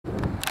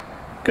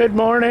Good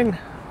morning.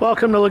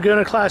 Welcome to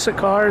Laguna Classic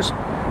Cars.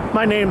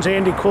 My name's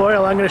Andy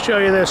Coyle. I'm going to show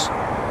you this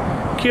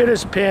cute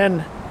as a pin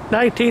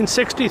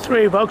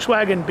 1963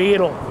 Volkswagen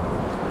Beetle.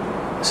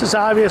 This has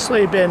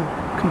obviously been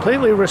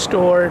completely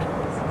restored.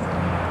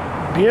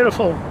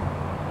 Beautiful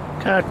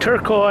kind of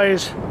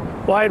turquoise,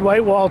 wide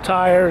white wall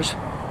tires.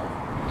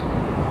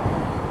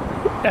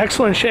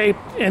 Excellent shape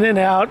in and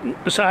out.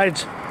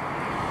 Besides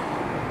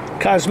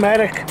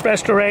cosmetic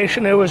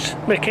restoration, it was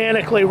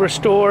mechanically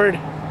restored.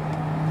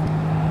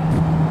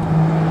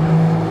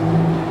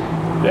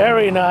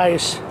 Very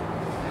nice.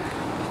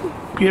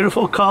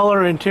 Beautiful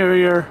color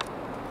interior.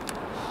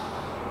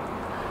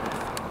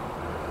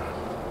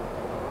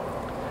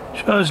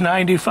 Shows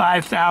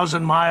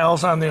 95,000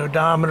 miles on the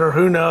odometer.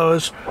 Who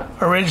knows?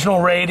 Original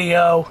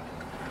radio.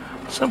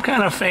 Some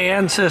kind of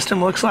fan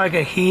system. Looks like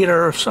a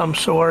heater of some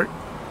sort.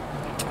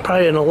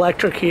 Probably an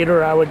electric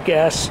heater, I would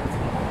guess.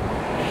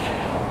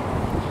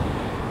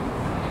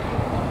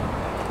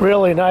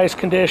 Really nice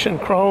condition.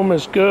 Chrome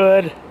is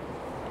good.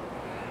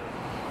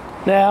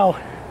 Now,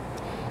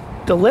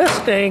 the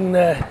listing,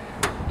 the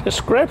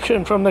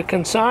description from the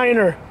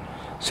consigner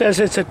says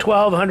it's a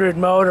 1200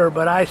 motor,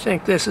 but I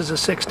think this is a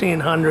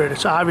 1600.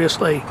 It's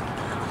obviously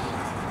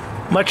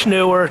much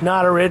newer,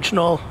 not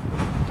original.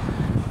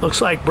 Looks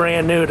like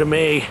brand new to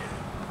me.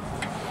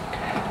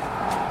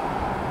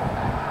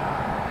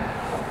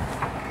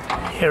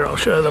 Here, I'll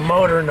show the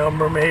motor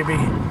number maybe.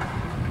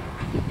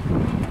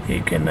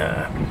 You can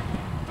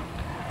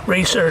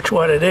research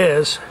what it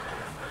is.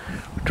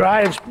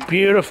 Drives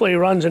beautifully,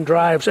 runs and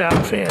drives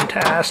out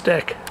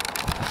fantastic.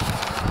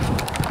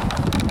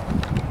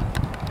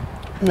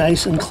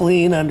 Nice and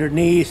clean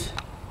underneath.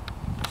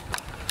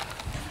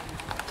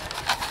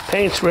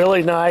 Paint's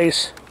really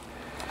nice.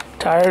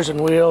 Tires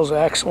and wheels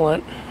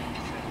excellent.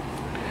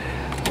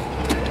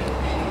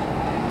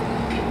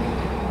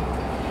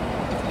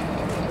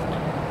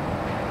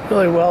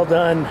 Really well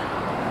done.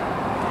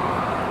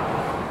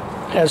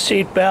 Has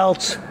seat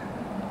belts.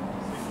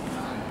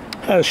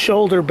 Has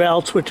shoulder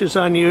belts, which is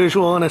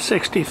unusual in a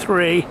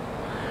 63.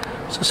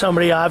 So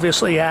somebody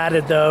obviously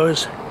added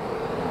those.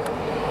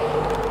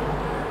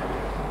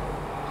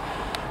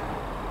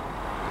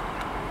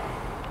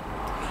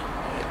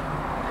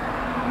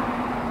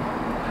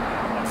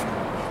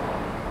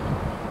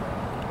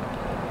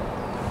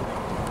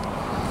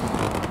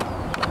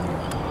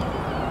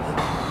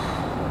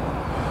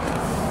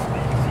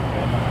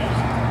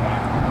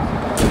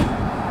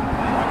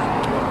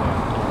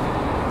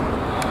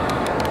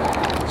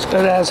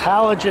 It has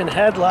halogen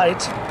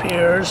headlights, it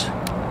appears.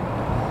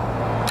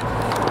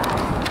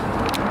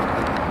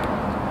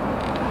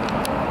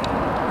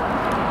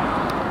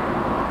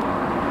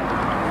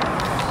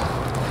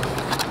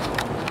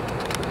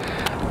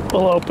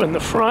 We'll open the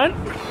front.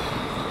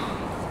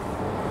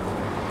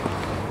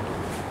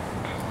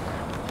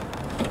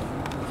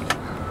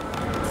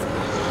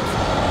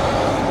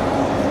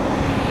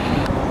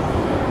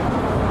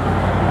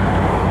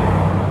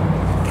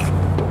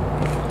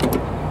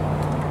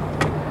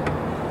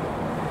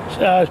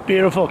 It's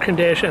beautiful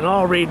condition,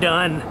 all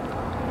redone.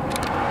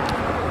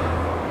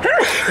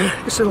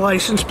 It's a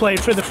license plate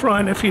for the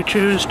front if you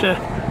choose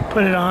to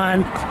put it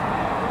on.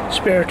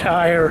 Spare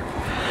tire.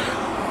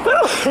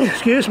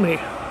 Excuse me.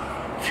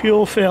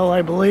 Fuel fill,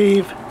 I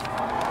believe.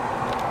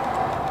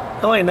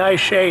 Really nice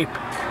shape.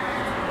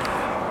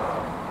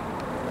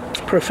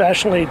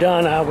 Professionally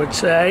done, I would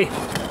say.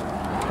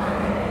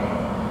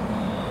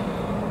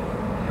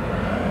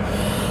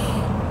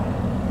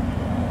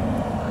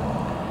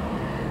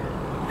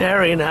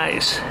 Very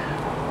nice.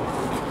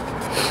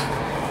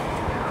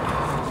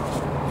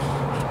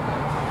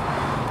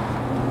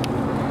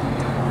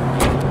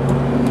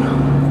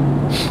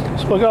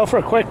 So we'll go for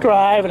a quick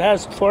drive. It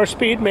has a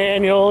 4-speed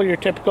manual, your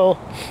typical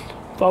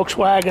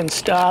Volkswagen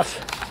stuff.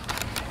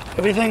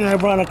 Everything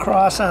I've run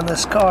across on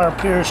this car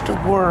appears to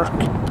work.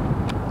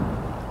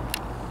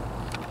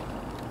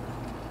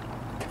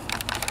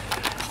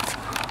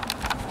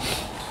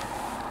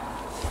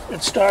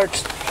 It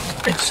starts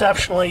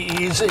exceptionally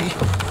easy.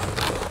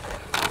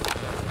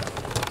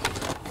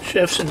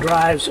 Shifts and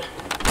drives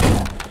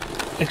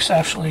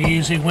exceptionally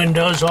easy.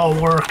 Windows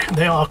all work.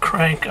 They all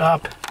crank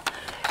up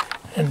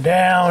and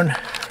down.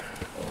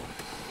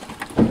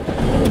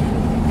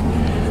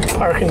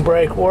 Parking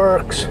brake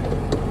works.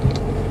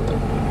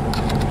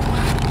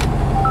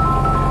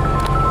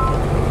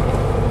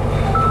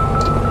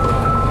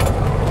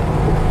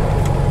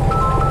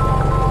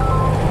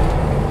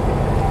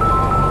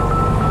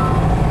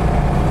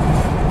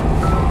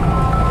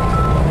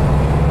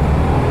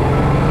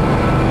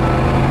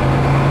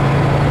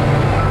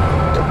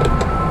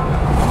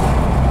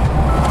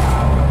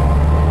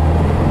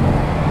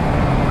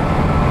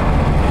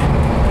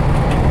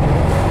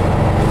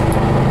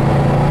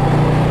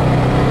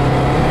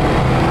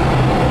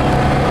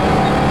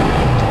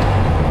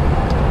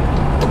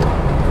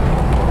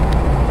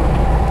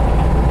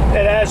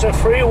 A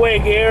freeway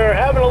gear,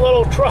 having a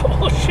little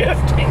trouble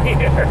shifting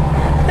here.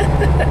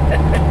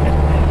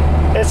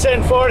 It's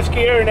in 4th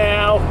gear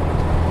now.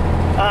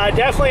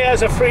 Definitely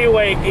has a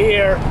freeway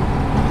gear.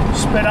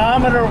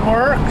 Speedometer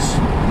works.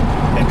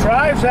 It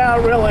drives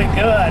out really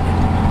good.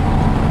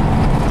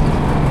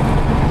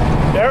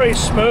 Very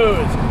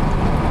smooth.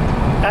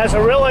 Has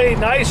a really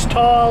nice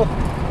tall,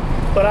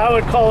 what I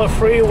would call a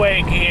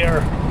freeway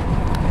gear.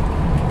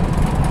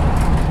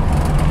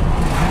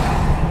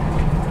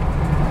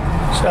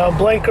 So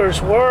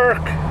blinkers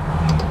work.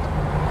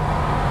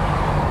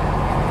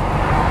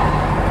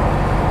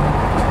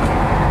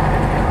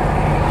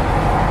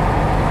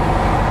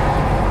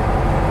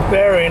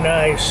 Very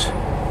nice.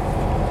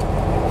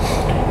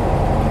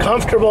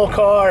 Comfortable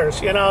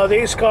cars. You know,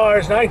 these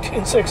cars,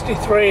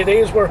 1963,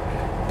 these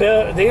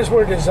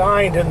were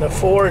designed in the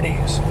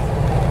 40s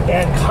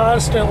and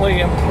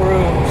constantly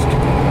improved.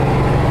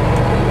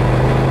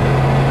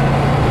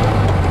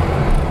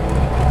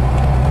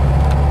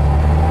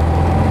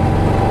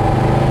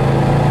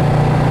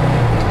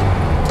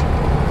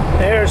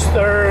 There's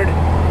third.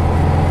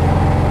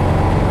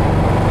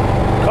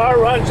 Car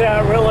runs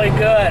out really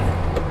good.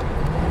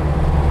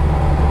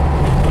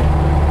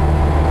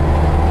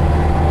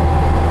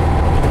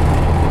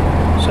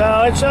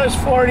 So it says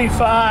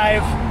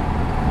 45.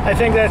 I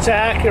think that's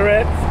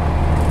accurate.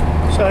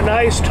 So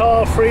nice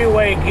tall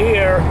freeway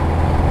gear.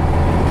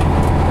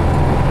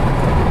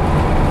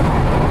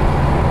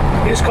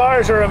 These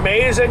cars are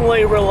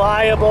amazingly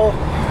reliable,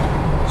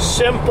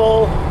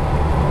 simple,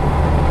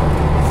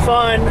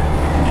 fun,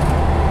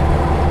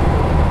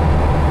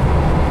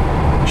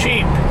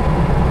 cheap.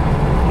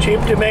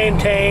 Cheap to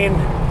maintain,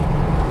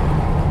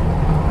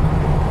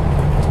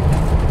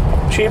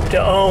 cheap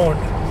to own.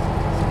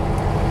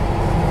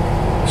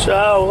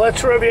 So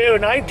let's review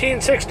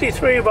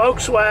 1963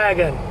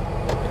 Volkswagen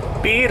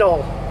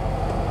Beetle.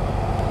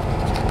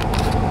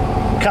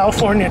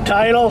 California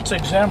title, it's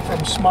exempt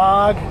from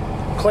smog,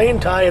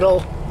 clean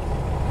title,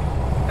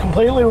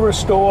 completely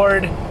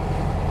restored,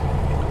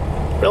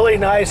 really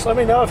nice. Let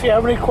me know if you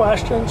have any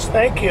questions.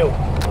 Thank you.